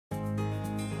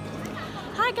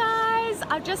Hi guys,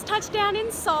 I've just touched down in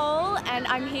Seoul and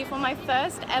I'm here for my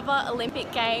first ever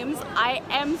Olympic Games. I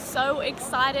am so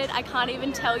excited, I can't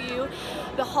even tell you.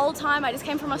 The whole time, I just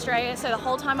came from Australia, so the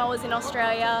whole time I was in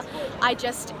Australia, I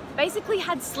just basically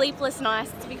had sleepless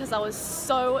nights because I was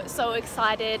so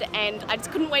excited and I just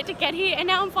couldn't wait to get here, and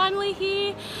now I'm finally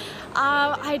here.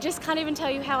 I just can't even tell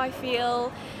you how I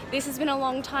feel. This has been a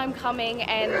long time coming,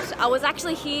 and I was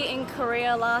actually here in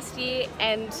Korea last year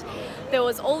and there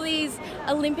was all these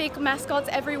Olympic mascots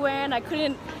everywhere and I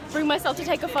couldn't bring myself to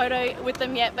take a photo with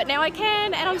them yet, but now I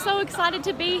can, and I'm so excited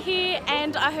to be here,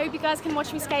 and I hope you guys can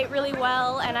watch me skate really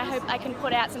well, and I hope I can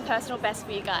put out some personal bests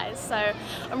for you guys. So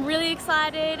I'm really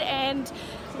excited and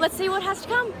let's see what has to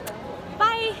come.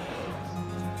 Bye!